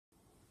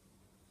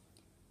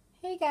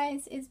Hey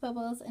guys, it's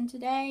Bubbles and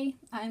today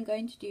I'm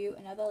going to do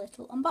another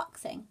little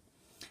unboxing.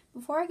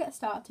 Before I get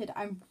started,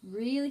 I'm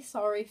really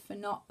sorry for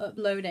not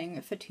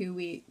uploading for 2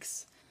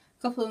 weeks.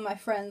 A couple of my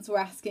friends were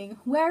asking,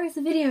 where is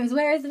the videos?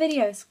 Where is the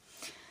videos?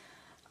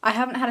 I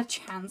haven't had a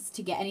chance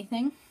to get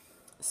anything.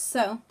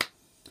 So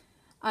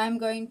I'm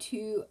going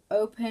to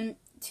open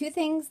two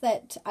things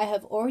that I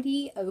have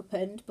already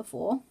opened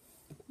before.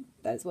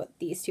 That's what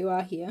these two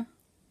are here.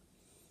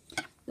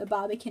 The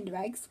Barbie Kinder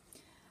Eggs.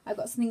 I've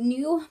got something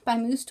new by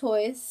Moose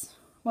Toys.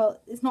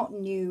 Well, it's not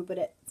new, but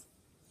it's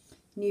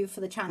new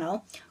for the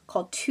channel,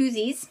 called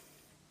Twosies.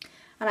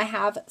 And I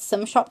have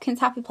some Shopkins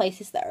Happy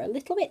Places that are a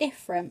little bit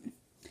different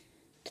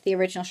to the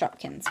original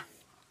Shopkins.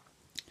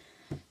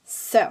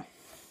 So,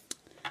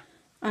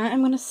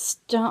 I'm going to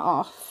start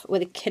off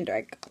with a Kinder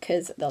Egg,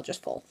 because they'll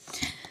just fall.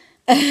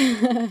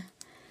 So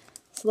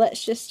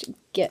let's just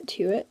get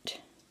to it.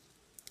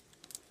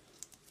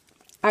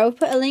 I will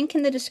put a link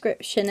in the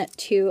description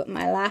to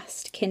my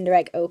last Kinder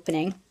Egg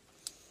opening,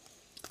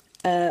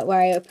 where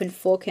I opened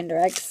 4 Kinder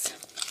Eggs.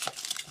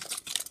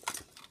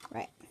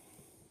 Right.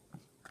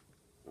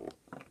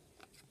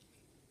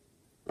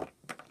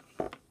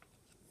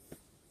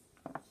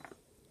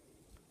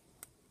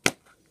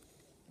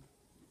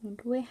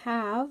 And we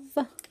have...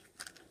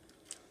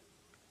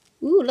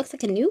 Ooh, looks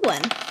like a new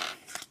one.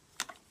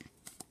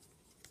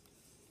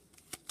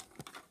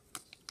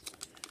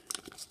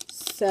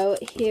 So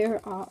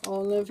here are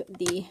all of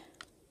the,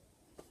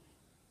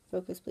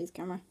 focus please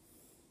camera,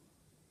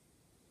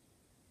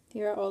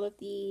 here are all of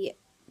the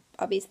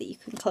Barbies that you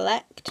can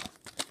collect,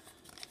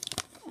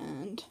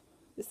 and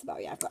this is the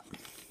Barbie I've got.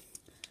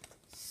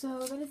 So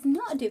that is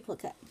not a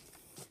duplicate.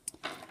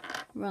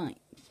 Right,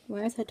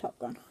 where's her top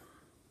gone?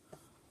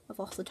 I've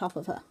lost the top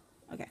of her.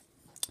 Okay,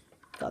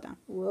 fell down.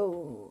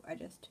 Whoa,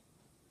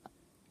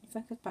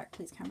 focus back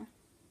please camera.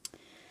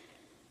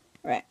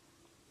 Right.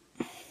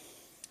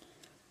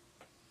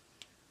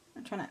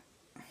 I'm trying to,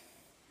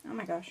 oh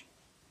my gosh,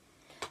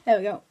 there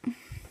we go.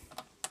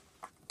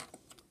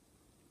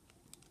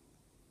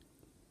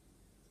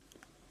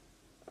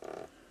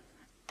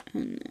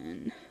 And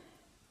then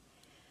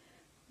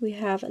we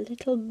have a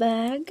little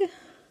bag.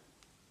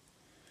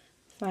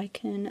 If I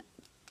can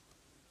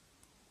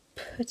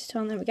put it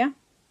on, there we go.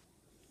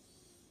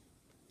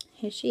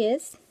 Here she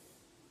is.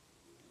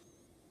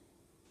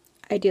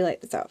 I do like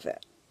this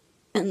outfit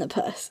and the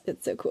purse,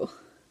 it's so cool.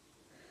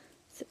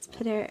 So let's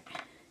put it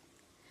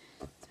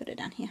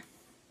down here.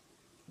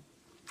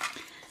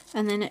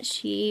 And then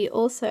she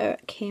also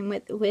came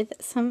with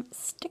some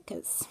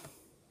stickers.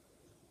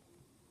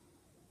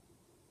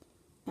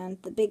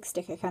 And the big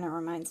sticker kind of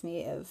reminds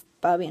me of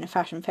Barbie in a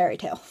Fashion Fairy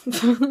Tale.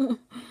 If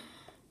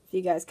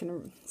you guys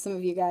can, some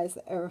of you guys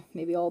that are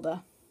maybe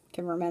older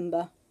can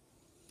remember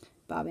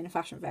Barbie in a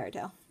Fashion Fairy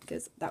Tale,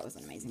 because that was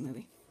an amazing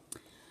movie.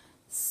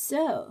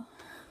 So,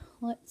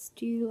 let's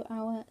do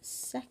our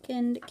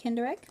second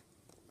Kinder Egg.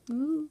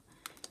 Ooh,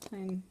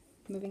 I'm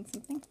moving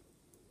something.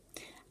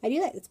 I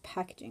do like this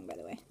packaging, by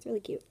the way. It's really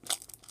cute.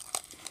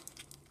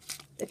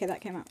 Okay,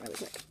 that came out really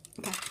quick.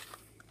 Okay.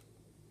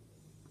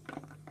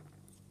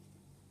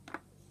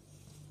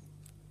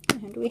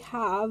 And we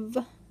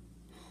have...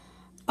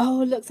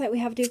 Oh, it looks like we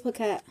have a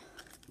duplicate.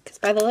 Because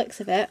by the looks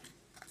of it,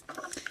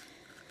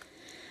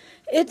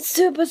 it's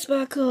Super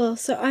Sparkle.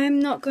 So I'm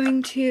not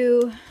going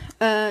to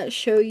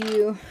show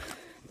you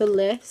the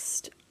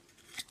list.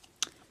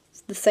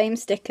 It's the same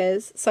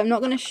stickers. So I'm not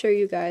going to show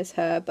you guys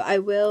her, but I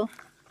will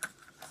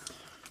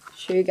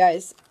show you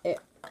guys it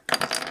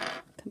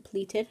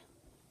completed.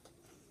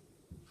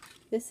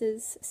 This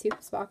is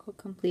Super Sparkle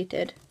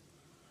completed.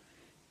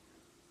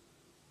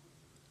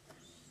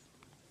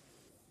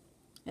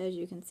 As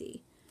you can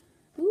see.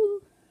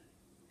 Ooh,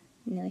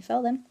 nearly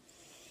fell then.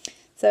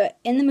 So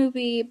in the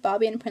movie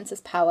Barbie and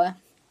Princess Power,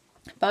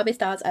 Barbie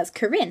stars as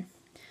Corinne,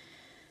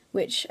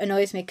 which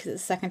annoys me because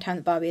it's the second time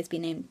that Barbie has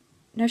been named.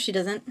 No, she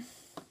doesn't.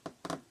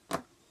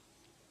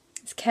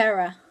 It's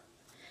Kara.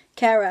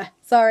 Kara,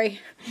 sorry.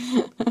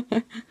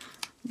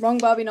 Wrong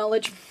Barbie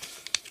knowledge.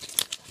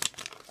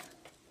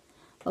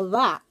 Well,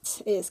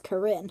 that is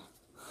Corinne.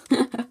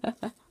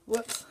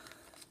 Whoops.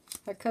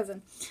 Her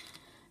cousin.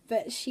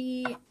 But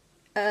she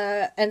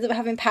ends up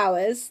having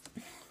powers.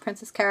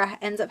 Princess Kara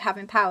ends up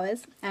having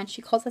powers, and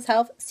she calls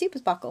herself Super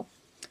Sparkle.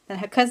 Then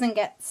her cousin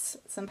gets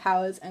some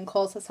powers and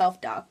calls herself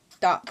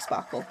Dark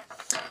Sparkle.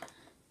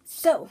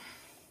 So,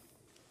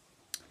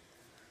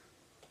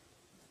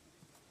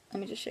 let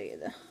me just show you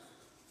the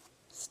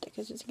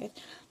stickers just in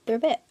case. They're a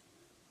bit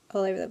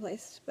all over the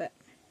place, but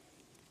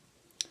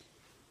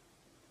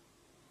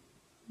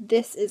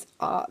this is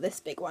art. This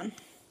big one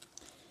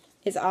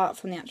is art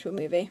from the actual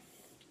movie.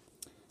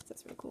 So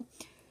that's really cool.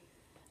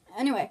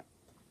 Anyway,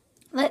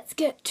 let's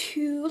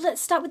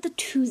start with the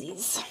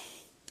Twosies.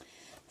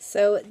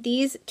 So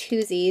these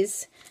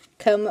Twosies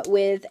come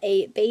with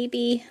a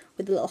baby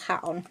with a little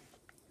hat on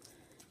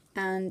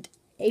and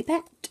a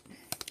pet.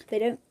 They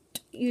don't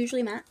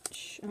usually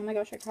match. Oh my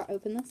gosh, I can't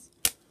open this.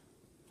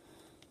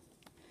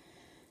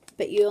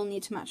 But you'll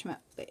need to match them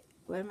up. Wait,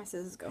 where did my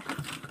scissors go?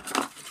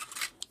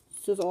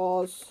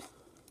 Scissors.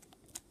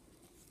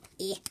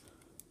 Eh.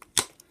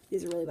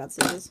 These are really bad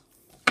scissors.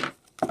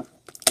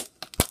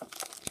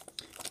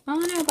 Oh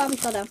no, Barbie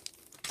fell down.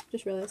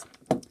 Just realised.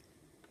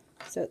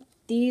 So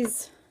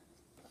these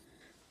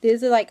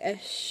are like a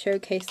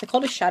showcase. They're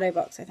called a shadow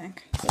box, I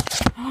think.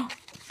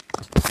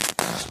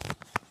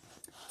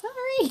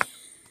 Sorry.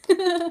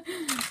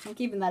 I'm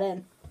keeping that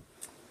in.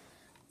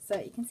 So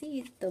you can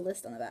see the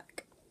list on the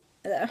back.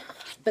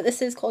 But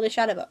this is called a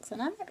shadow box,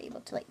 and I might be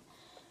able to like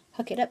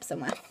hook it up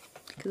somewhere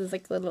because there's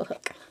like a little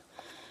hook.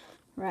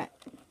 Right.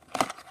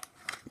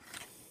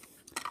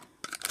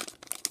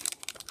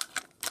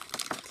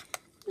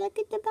 Look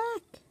at the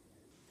back.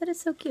 That is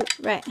so cute.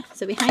 Right.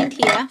 So behind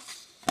here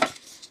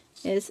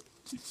is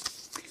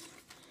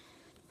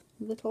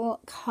a little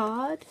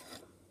card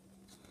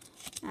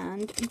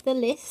and the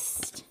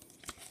list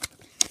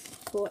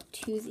for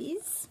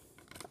twosies.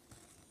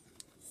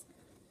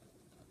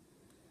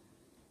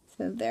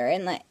 So they're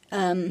in like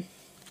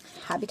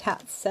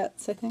habitat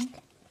sets, I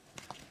think.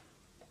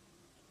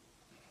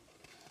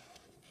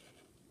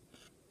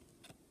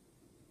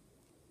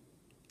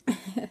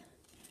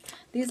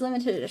 These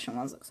limited edition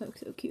ones look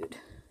so cute.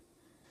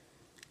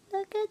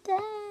 Look at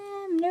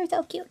them. They're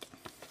so cute.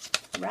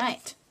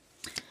 Right.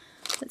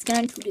 Let's get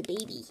on to the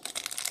baby.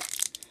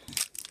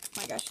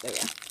 Oh my gosh, there we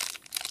go.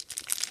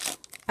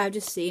 I've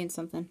just seen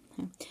something.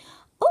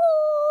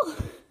 Oh!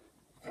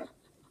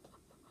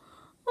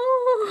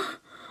 Oh!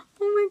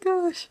 Oh my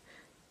gosh.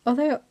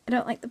 Although I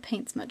don't like the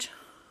paints much.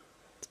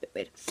 It's a bit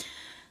weird.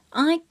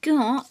 I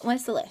got...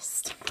 Where's the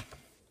list?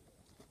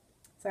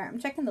 Sorry, I'm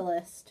checking the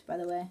list, by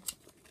the way.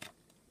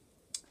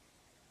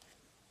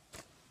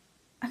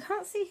 I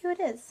can't see who it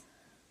is.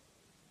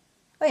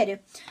 Oh yeah, I do.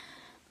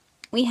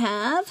 We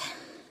have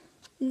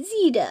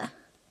Zeta.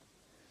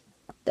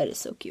 That is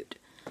so cute.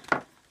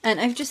 And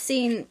I've just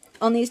seen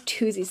on these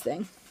twosies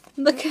thing.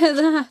 Look at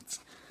that.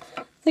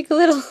 It's like a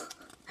little...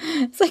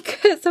 It's like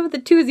some of the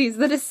twosies.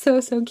 That is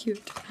so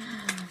cute.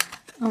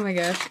 Oh my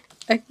gosh.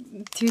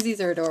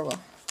 Twosies are adorable.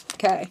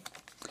 Okay.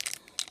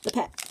 The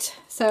pet.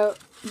 So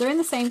they're in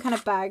the same kind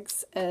of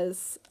bags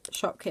as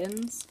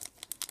Shopkins.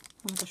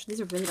 Oh my gosh,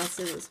 these are really bad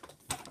scissors.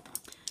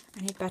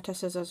 I need better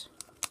scissors.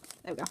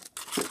 There we go.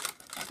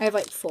 I have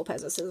like 4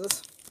 pairs of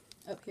scissors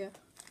up here.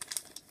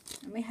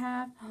 And we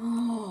have...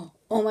 Oh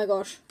my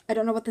gosh. I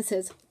don't know what this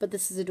is, but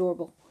this is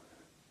adorable.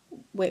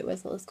 Wait,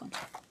 where's the list gone?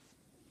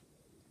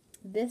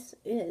 This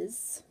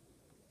is...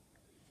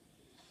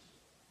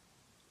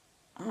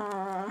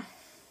 I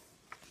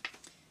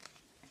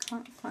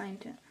can't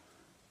find it.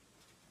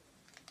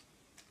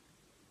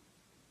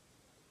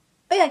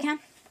 Oh yeah, I can.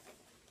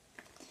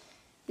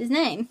 His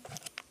name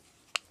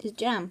is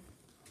Jam.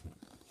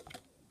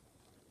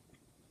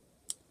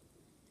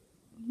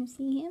 You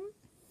see him?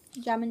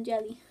 Jam and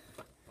Jelly.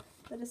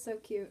 That is so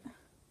cute.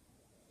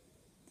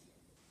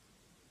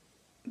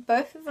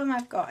 Both of them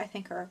I've got, I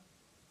think, are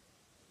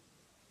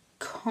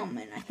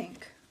common, I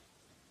think.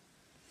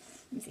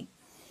 Let me see.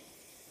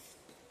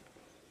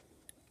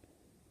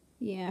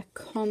 Yeah,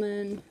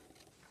 common.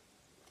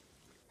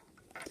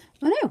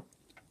 Oh no!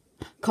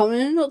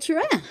 Common and ultra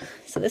rare.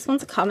 So this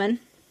one's a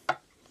common.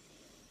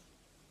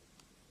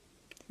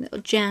 Little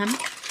Jam.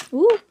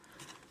 Ooh!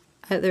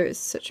 Oh, there is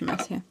such a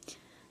mess here.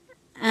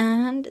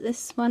 And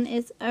this one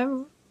is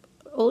a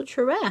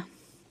ultra rare.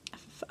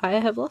 I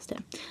have lost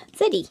him.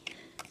 Zeddy.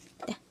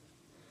 Yeah.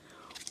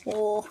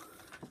 Oh.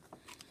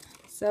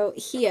 So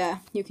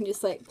here you can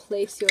just like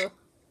place your...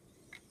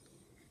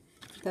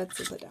 That's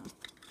upside down.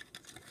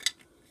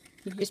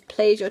 You can just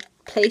place your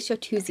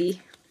twosie.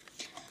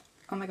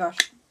 Oh my gosh.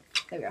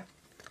 There we go.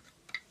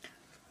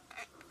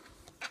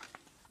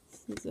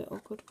 This is a bit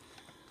awkward.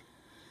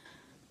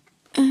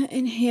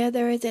 In here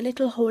there is a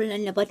little hole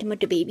in the bottom of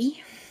the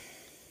baby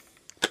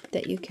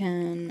that you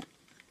can,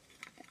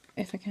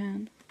 if I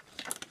can.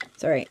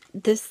 Sorry,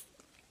 this,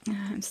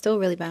 I'm still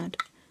really bad.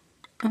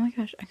 Oh my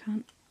gosh, I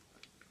can't.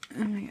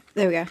 Oh my god,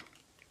 there we go.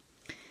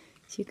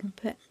 So you can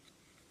put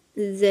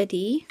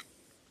Zeddy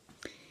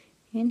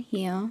in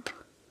here.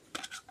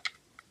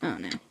 Oh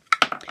no.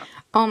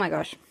 Oh my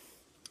gosh.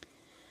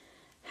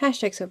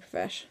 Hashtag super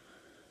fresh.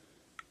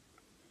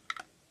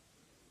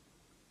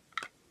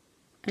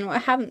 And what I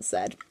haven't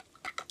said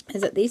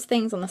is that these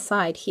things on the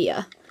side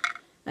here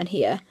and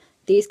here,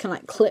 these can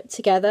like clip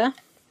together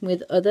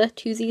with other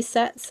twosies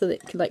sets so that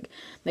it could like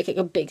make like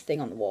a big thing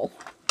on the wall.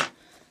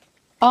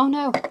 Oh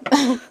no.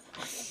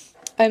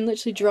 I'm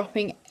literally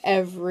dropping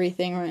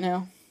everything right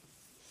now.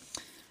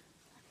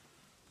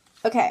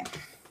 Okay.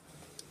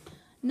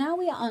 Now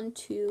we are on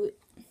to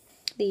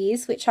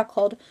these, which are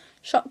called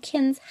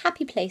Shopkins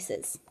Happy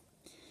Places.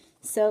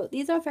 So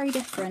these are very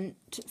different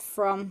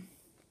from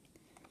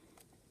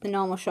the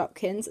normal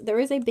Shopkins. There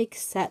is a big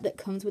set that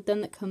comes with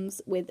them, that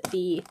comes with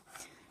the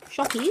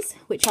Shoppies,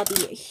 which are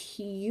the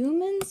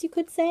humans, you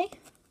could say.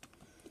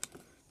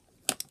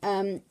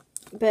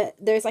 But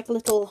there's like a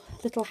little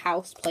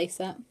house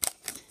playset.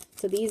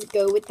 So these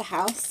go with the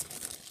house.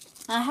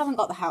 I haven't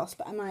got the house,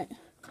 but I might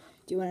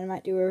do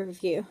a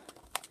review.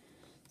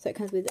 So it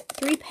comes with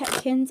 3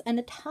 petkins and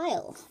a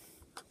tile.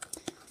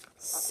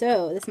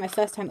 So, this is my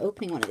first time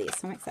opening one of these,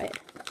 so I'm excited.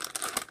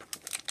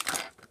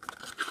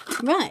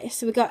 Right,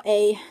 so we got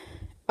a...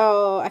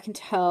 Oh, I can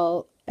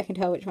tell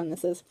which one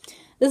this is.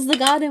 This is the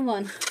garden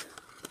one.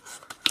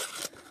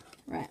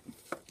 Right.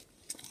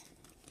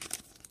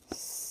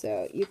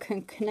 So, you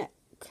can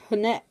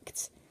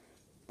connect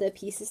the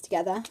pieces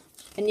together.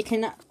 And you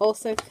can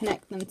also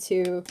connect them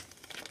to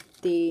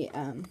the...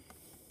 let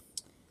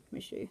me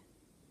show you.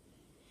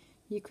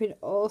 You could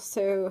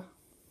also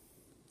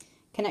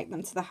connect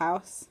them to the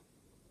house.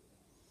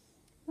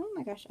 Oh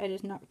my gosh, I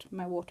just knocked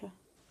my water.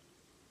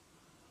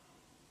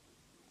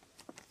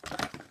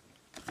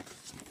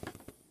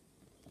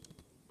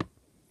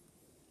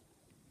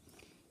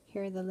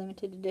 Here are the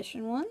limited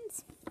edition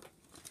ones.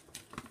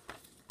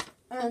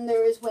 And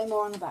there is way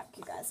more on the back,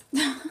 you guys.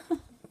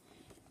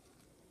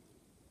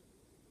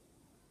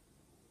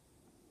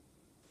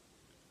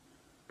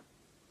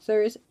 So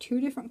there's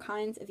 2 different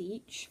kinds of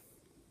each.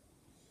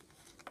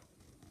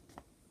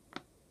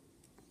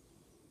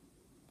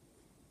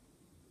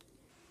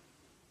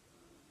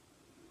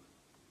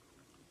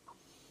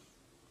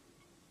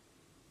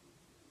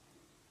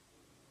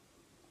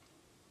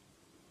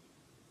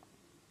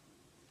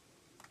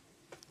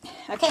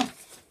 Okay,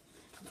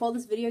 before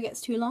this video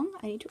gets too long,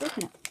 I need to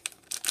open it.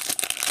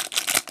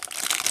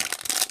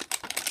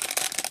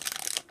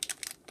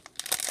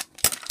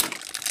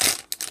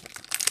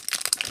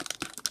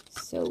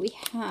 So we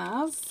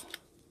have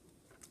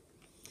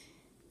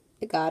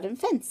a garden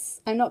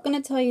fence. I'm not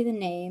going to tell you the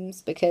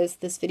names because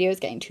this video is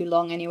getting too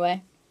long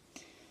anyway.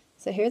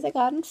 So here's a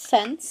garden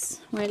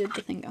fence. Where did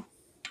the thing go?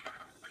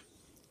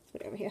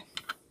 Put it over here.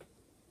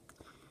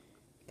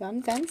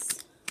 Garden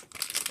fence.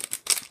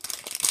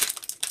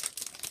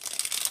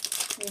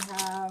 We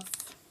have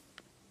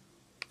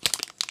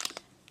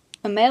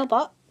a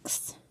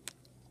mailbox,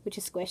 which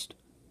is squished.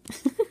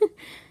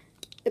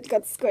 It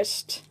got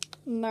squished.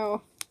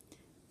 No.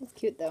 That's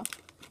cute though.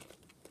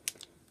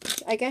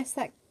 I guess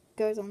that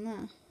goes on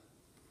there.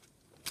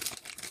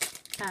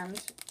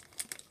 And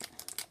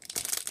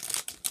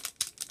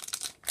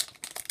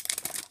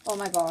oh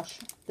my gosh,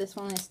 this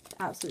one is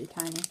absolutely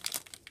tiny.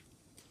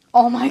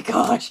 Oh my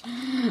gosh!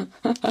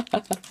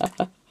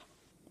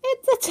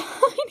 It's a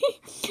tiny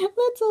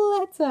little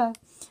letter.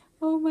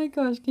 Oh my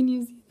gosh, can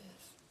you see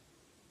this?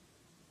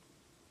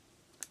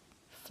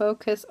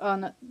 Focus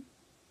on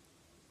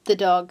the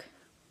dog.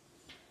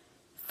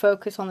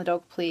 Focus on the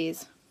dog,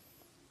 please.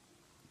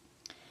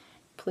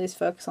 Please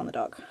focus on the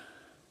dog.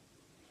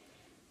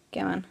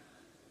 Come on.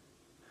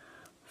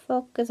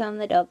 Focus on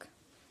the dog.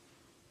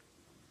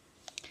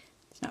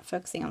 It's not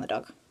focusing on the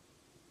dog.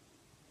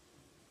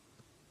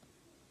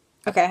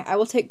 Okay, I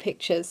will take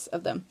pictures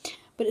of them.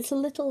 But it's a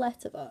little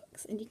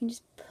letterbox, and you can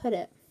just put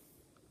it,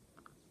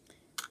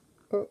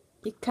 or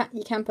you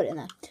can put it in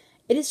there.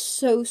 It is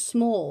so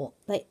small,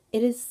 like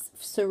it is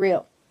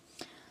surreal.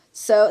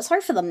 So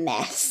sorry for the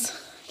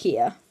mess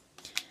here,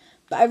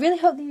 but I really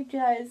hope that you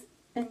guys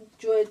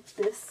enjoyed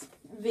this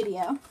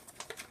video.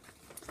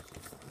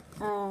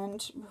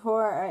 And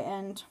before I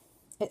end,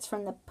 it's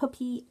from the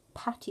Puppy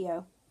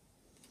Patio.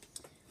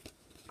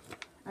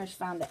 I just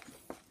found it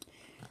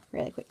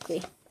really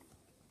quickly.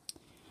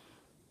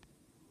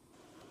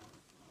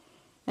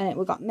 And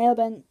we've got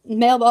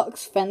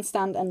mailbox, fence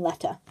stand, and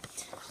letter.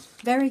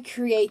 Very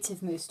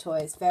creative, Moose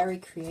Toys. Very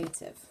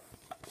creative.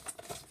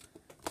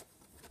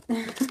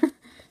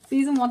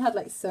 Season 1 had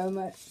like so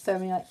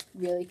many like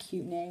really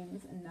cute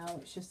names, and now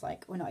it's just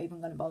like we're not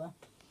even gonna bother.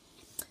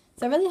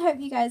 So I really hope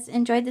you guys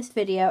enjoyed this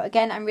video.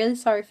 Again, I'm really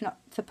sorry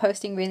for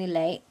posting really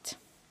late,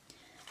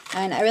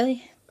 and I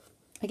really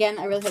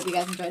hope you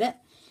guys enjoyed it.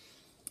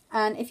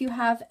 And if you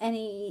have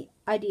any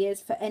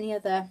ideas for any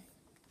other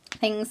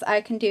things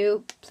I can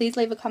do, please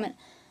leave a comment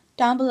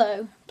down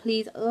below.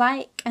 Please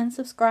like and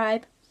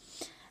subscribe,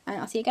 and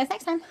I'll see you guys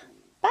next time.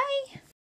 Bye!